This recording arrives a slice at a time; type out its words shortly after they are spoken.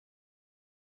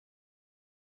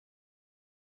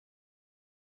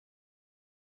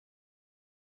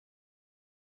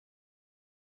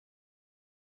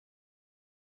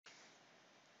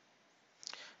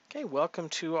Okay, welcome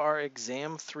to our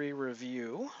Exam 3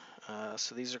 review.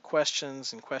 So these are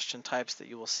questions and question types that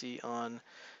you will see on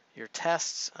your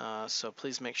tests. So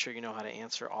please make sure you know how to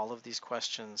answer all of these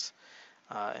questions.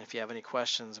 And if you have any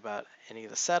questions about any of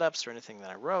the setups or anything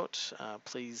that I wrote,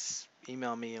 please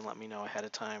email me and let me know ahead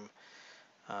of time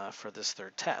for this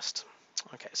third test.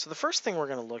 Okay, so the first thing we're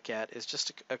going to look at is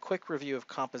just a quick review of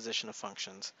composition of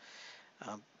functions.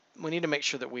 We need to make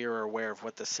sure that we are aware of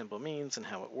what this symbol means and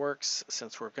how it works,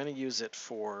 since we're going to use it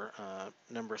for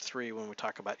number 3 when we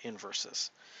talk about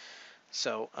inverses.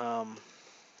 So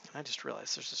I just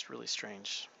realized there's this really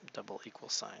strange double equal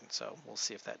sign, so we'll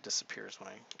see if that disappears when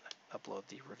I upload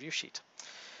the review sheet.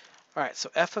 All right,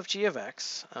 so f of g of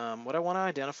x, what I want to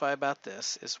identify about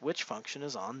this is which function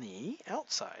is on the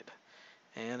outside.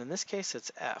 And in this case,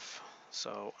 it's f.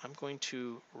 So I'm going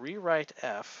to rewrite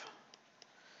f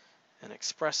and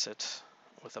express it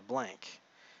with a blank.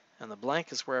 And the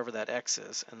blank is wherever that x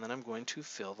is, and then I'm going to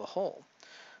fill the hole.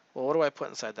 Well, what do I put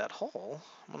inside that hole?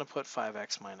 I'm going to put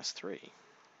 5x minus 3.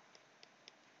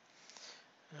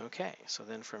 Okay, so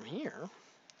then from here,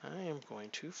 I am going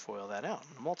to FOIL that out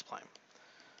and multiply.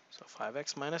 So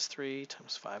 5x minus 3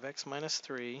 times 5x minus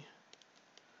 3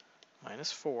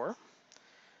 minus 4.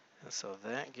 And so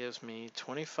that gives me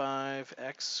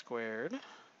 25x squared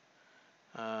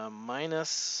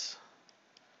minus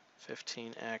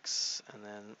 15x, and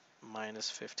then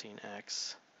minus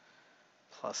 15x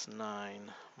plus 9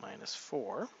 minus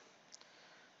 4.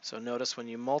 So notice when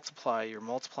you multiply, you're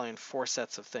multiplying 4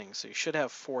 sets of things. So you should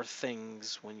have 4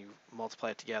 things when you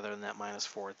multiply it together and that minus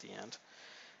 4 at the end.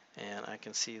 And I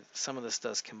can see some of this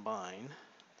does combine.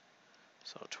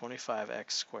 So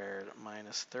 25x squared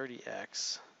minus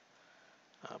 30x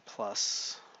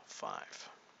plus 5.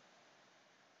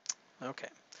 Okay.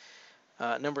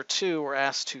 Number 2, we're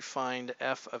asked to find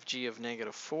f of g of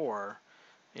negative 4.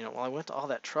 Well, I went to all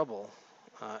that trouble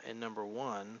in number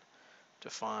 1 to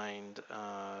find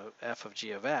f of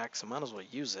g of x, I might as well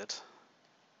use it.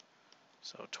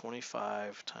 So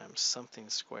 25 times something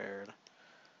squared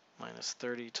minus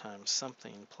 30 times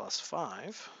something plus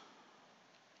 5.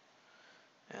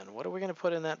 And what are we going to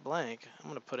put in that blank? I'm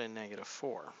going to put in negative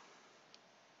 4.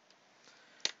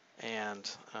 And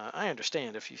I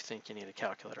understand if you think you need a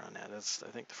calculator on that.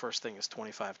 I think the first thing is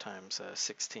 25 times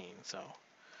 16.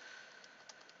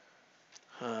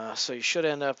 So you should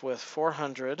end up with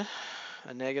 400.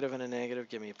 A negative and a negative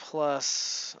give me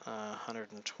plus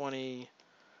 120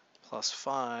 plus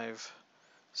 5.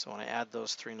 So when I add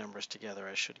those 3 numbers together,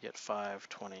 I should get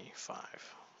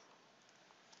 525.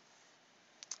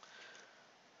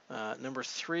 Number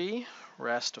 3, we're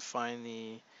asked to find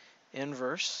the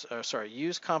inverse,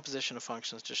 use composition of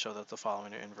functions to show that the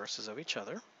following are inverses of each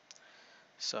other.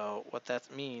 So what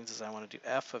that means is I want to do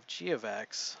f of g of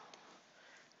x,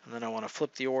 and then I want to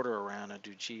flip the order around and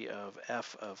do g of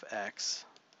f of x,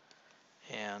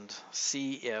 and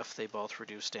see if they both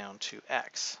reduce down to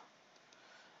x.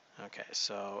 Okay,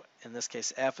 so in this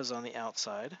case, f is on the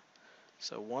outside,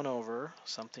 so 1 over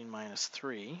something minus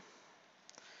 3.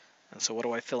 And so what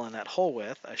do I fill in that hole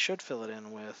with? I should fill it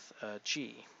in with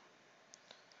g.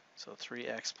 So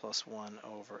 3x plus 1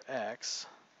 over x.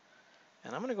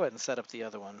 And I'm going to go ahead and set up the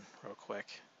other one real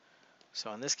quick.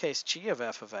 So in this case, g of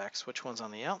f of x, which one's on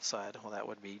the outside? Well, that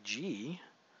would be g.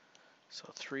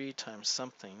 So 3 times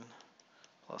something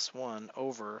plus 1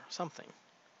 over something.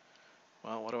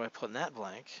 Well, what do I put in that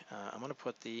blank? I'm going to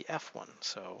put the f one.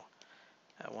 So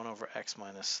 1 over x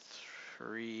minus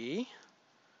 3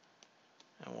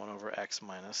 and 1 over x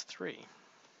minus 3.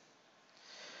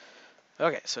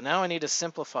 Okay, so now I need to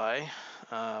simplify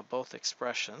both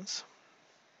expressions.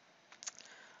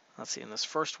 Let's see, in this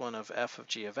first one of f of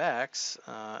g of x,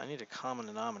 I need a common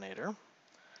denominator.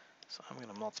 So I'm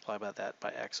going to multiply by that by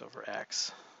x over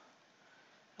x.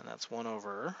 And that's 1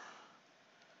 over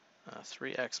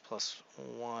 3x plus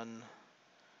 1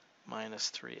 minus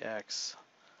 3x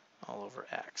all over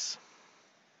x.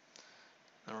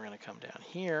 Then we're going to come down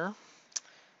here.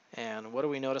 And what do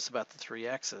we notice about the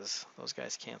 3x's? Those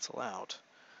guys cancel out.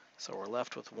 So we're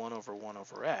left with 1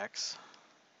 over x.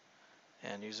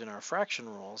 And using our fraction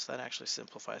rules, that actually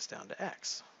simplifies down to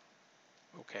x.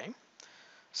 Okay.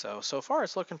 So far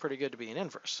it's looking pretty good to be an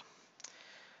inverse.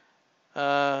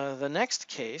 The next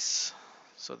case,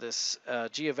 so this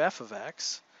g of f of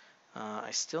x,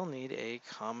 I still need a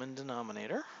common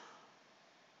denominator.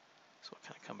 So we'll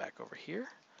kind of come back over here.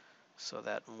 So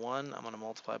that 1 I'm going to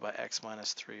multiply by x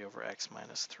minus 3 over x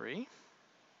minus 3.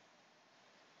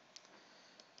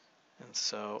 And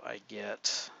so I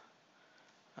get,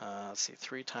 let's see,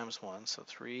 3 times 1. So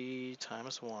 3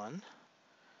 times 1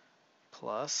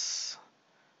 plus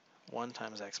 1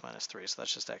 times x minus 3. So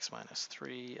that's just x minus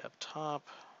 3 up top.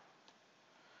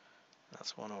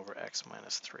 That's 1 over x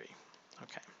minus 3.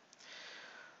 Okay.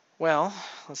 Well,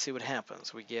 let's see what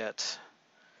happens. We get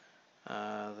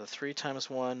the 3 times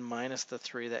 1 minus the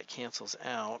 3. That cancels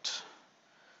out.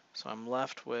 So I'm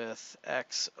left with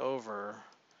x over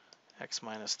x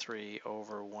minus 3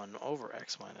 over 1 over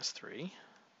x minus 3.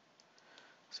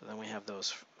 So then we have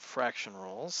those fraction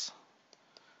rules.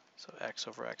 So x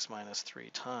over x minus 3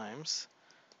 times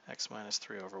x minus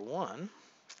 3 over 1.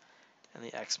 And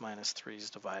the x minus 3's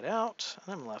divide out,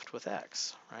 and I'm left with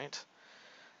x, right?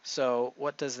 So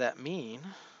what does that mean?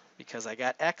 Because I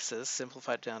got x's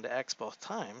simplified down to x both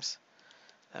times,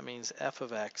 that means f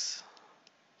of x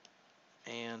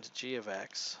and g of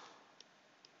x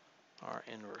are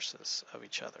inverses of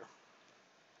each other.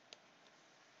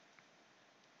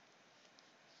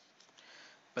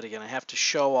 But again, I have to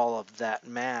show all of that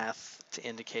math to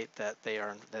indicate that they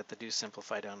do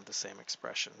simplify down to the same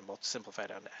expression, both simplify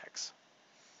down to x.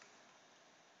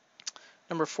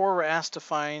 Number 4, we're asked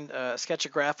to sketch a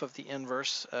graph of the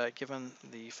inverse given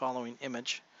the following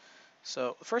image.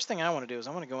 So the first thing I want to do is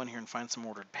I want to go in here and find some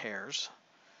ordered pairs.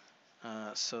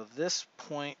 So this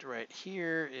point right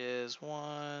here is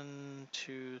 1,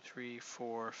 2, 3,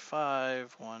 4,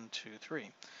 5, 1, 2,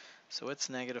 3. So it's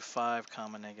 -5,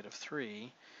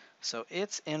 -3. So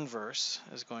its inverse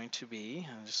is going to be,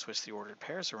 and just switch the ordered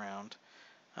pairs around,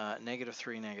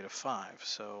 -3, -5.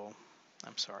 So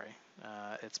I'm sorry,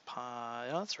 it's pi.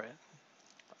 Oh, that's right.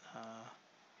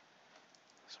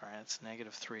 Sorry, it's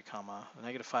 -3,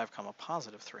 -5,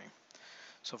 +3.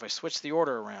 So if I switch the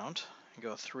order around and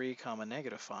go 3,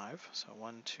 -5, so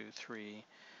 1, 2, 3,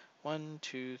 1,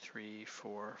 2, 3,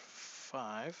 4,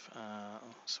 5.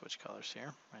 Switch colors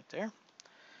here, right there.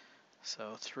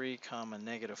 So 3,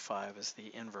 -5 is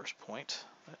the inverse point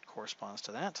that corresponds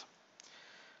to that.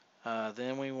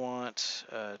 Then we want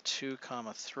 2,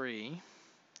 3.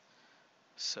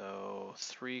 So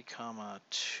 3,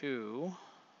 2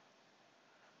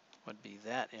 would be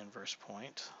that inverse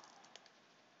point.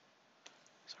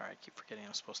 Sorry, I keep forgetting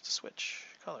I'm supposed to switch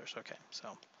colors. Okay,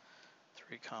 so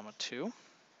 3, 2.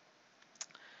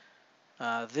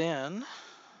 Then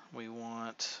we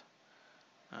want,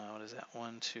 what is that?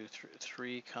 1, 2,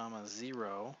 3,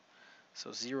 0.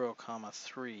 So 0,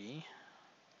 3.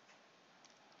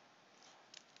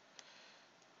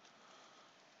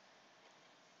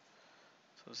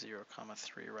 So 0,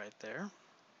 3 right there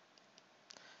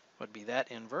would be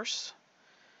that inverse.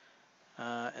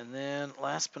 And then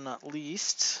last but not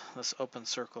least, this open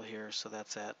circle here, so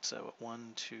that's at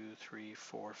 1, 2, 3,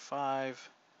 4, 5.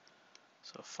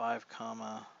 So 5,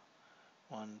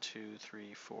 1, 2,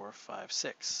 3, 4, 5,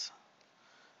 6.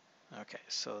 Okay,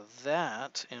 so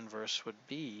that inverse would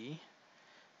be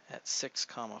at 6,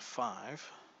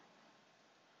 5.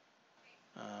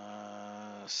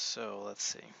 So let's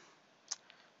see.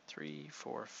 3,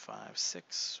 4, 5,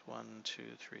 6. 1,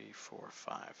 2, 3, 4,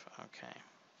 5. Okay.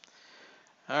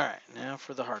 All right, now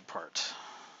for the hard part.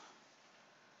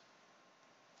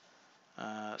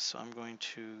 So I'm going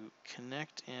to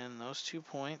connect in those 2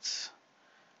 points,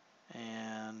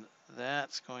 and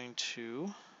that's going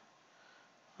to,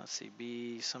 let's see,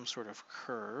 be some sort of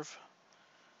curve.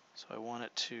 So I want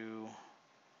it to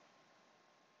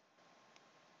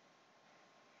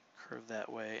curve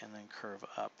that way and then curve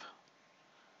up.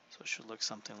 So it should look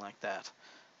something like that.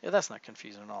 Yeah, that's not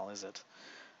confusing at all, is it?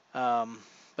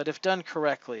 But if done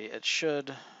correctly, it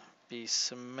should be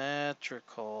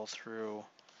symmetrical through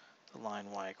the line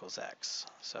y equals x.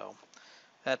 So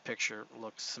that picture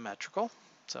looks symmetrical,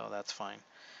 so that's fine.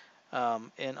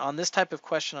 And on this type of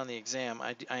question on the exam,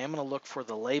 I am going to look for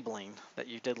the labeling, that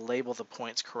you did label the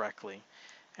points correctly,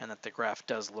 and that the graph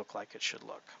does look like it should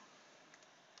look.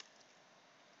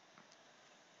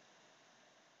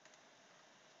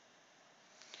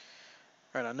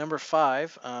 All right, on number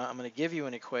 5, I'm going to give you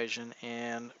an equation,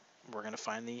 and we're going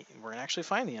to actually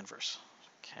find the inverse.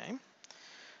 Okay.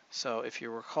 So if you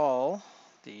recall,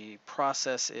 the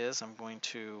process is I'm going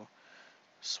to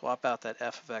swap out that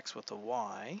f of x with a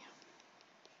y.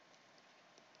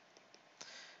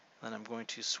 Then I'm going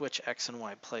to switch x and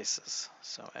y places.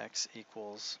 So x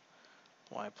equals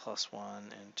y plus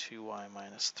 1 and 2y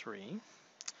minus 3.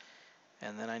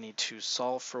 And then I need to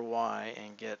solve for y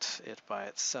and get it by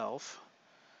itself.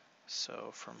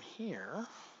 So from here,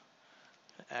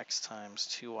 x times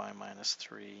 2y minus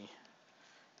 3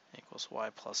 equals y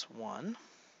plus 1.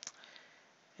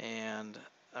 And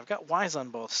I've got y's on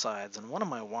both sides, and one of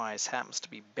my y's happens to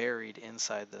be buried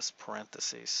inside this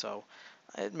parenthesis, so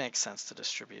it makes sense to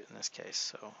distribute in this case.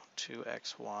 So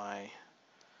 2xy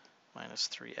minus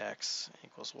 3x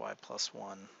equals y plus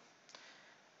 1.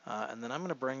 And then I'm going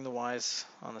to bring the y's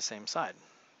on the same side.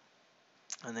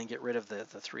 And then get rid of the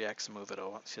 3x and move it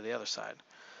over to the other side.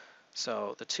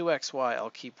 So the 2xy I'll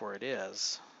keep where it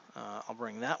is. I'll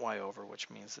bring that y over, which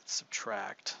means it's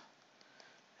subtract.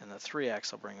 And the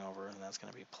 3x I'll bring over, and that's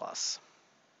going to be plus.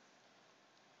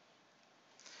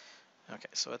 Okay,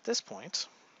 so at this point,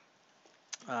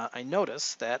 I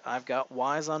notice that I've got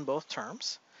y's on both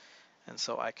terms. And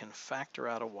so I can factor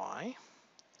out a y.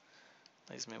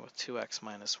 Leaves me with 2x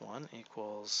minus 1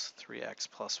 equals 3x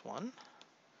plus 1.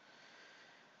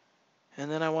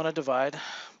 And then I want to divide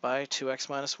by 2x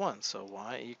minus 1. So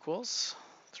y equals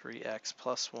 3x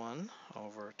plus 1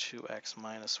 over 2x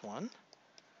minus 1.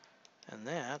 And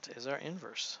that is our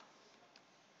inverse.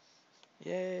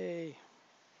 Yay!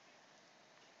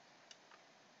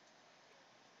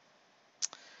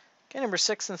 Okay, number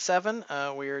 6 and 7,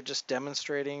 we are just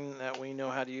demonstrating that we know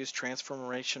how to use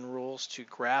transformation rules to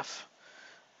graph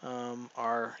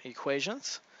our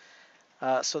equations.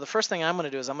 So the first thing I'm going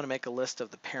to do is I'm going to make a list of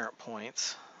the parent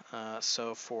points.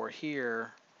 So for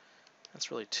here, that's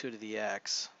really 2 to the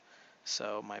x.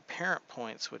 So my parent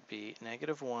points would be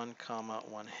 -1,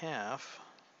 1/2,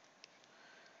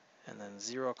 and then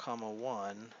 0,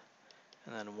 1,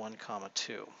 and then 1,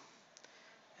 2.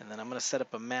 And then I'm going to set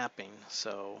up a mapping.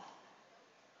 So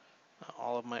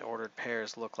all of my ordered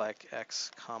pairs look like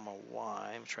x, y.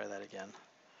 Let me try that again.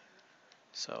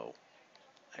 So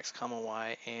x,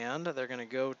 y, and they're going to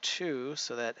go 2,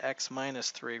 so that x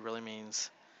minus 3 really means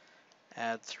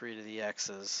add 3 to the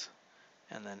x's,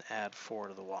 and then add 4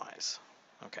 to the y's.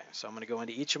 Okay, so I'm going to go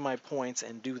into each of my points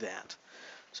and do that.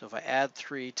 So if I add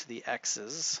 3 to the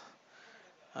x's,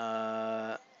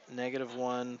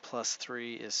 -1 plus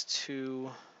 3 is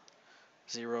 2,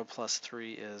 0 plus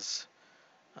 3 is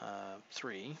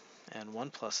 3, and 1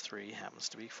 plus 3 happens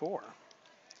to be 4.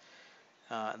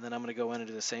 And then I'm going to go in and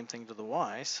do the same thing to the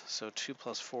y's. So 2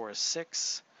 plus 4 is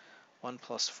 6, 1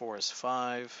 plus 4 is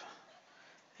 5,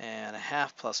 and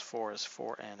 1/2 plus 4 is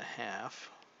 4 1/2.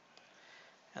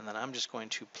 And then I'm just going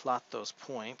to plot those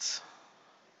points.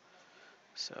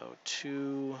 So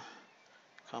 2,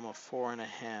 4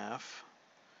 1/2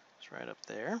 is right up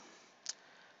there.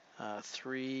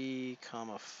 3,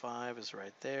 5 is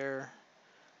right there.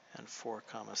 And 4,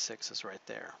 6 is right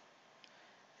there.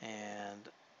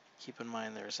 And keep in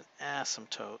mind there's an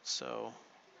asymptote, so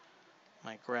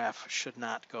my graph should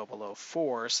not go below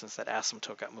 4 since that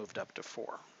asymptote got moved up to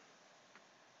 4.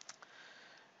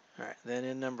 All right, then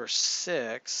in number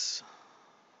 7,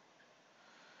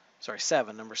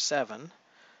 number 7,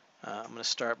 I'm going to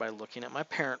start by looking at my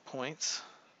parent points.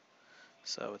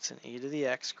 So it's an e to the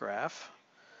x graph.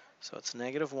 So it's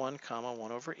 -1,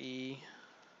 1 over e,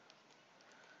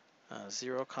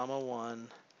 0,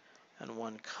 1, and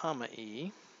 1,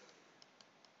 e.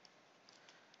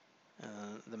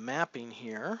 And the mapping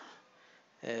here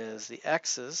is the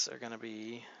x's are going to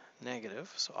be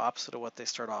negative, so opposite of what they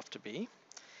start off to be.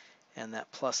 And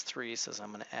that plus 3 says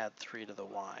I'm going to add 3 to the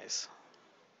y's.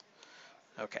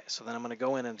 Okay, so then I'm going to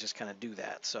go in and just kind of do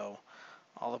that. So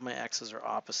all of my x's are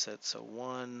opposite, so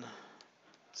 1,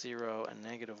 0, and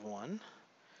 -1.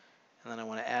 And then I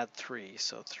want to add 3,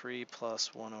 so 3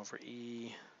 plus 1 over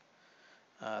e,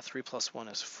 3 plus 1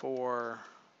 is 4,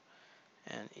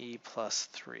 and e plus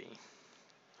 3.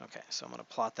 Okay, so I'm going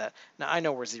to plot that. Now I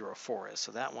know where 0, 4 is,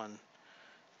 so that one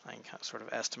I can kind of sort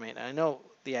of estimate. And I know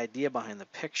the idea behind the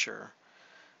picture.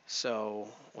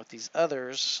 So with these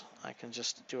others, I can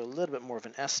just do a little bit more of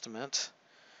an estimate.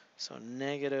 So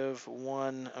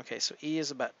 -1, okay, so e is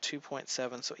about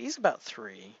 2.7, so e is about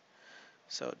 3.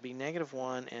 So it'd be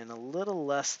 -1 and a little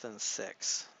less than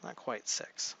 6, not quite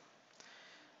 6.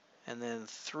 And then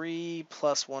 3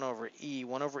 plus 1 over e.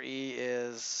 1 over e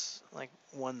is like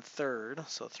 1/3,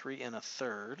 so 3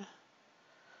 1/3.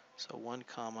 So 1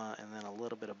 comma and then a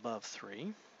little bit above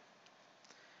 3.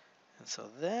 And so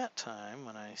that time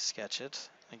when I sketch it,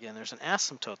 again there's an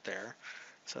asymptote there.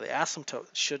 So the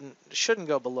asymptote shouldn't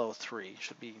go below 3. It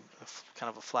should be kind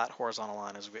of a flat horizontal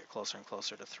line as we get closer and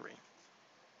closer to 3.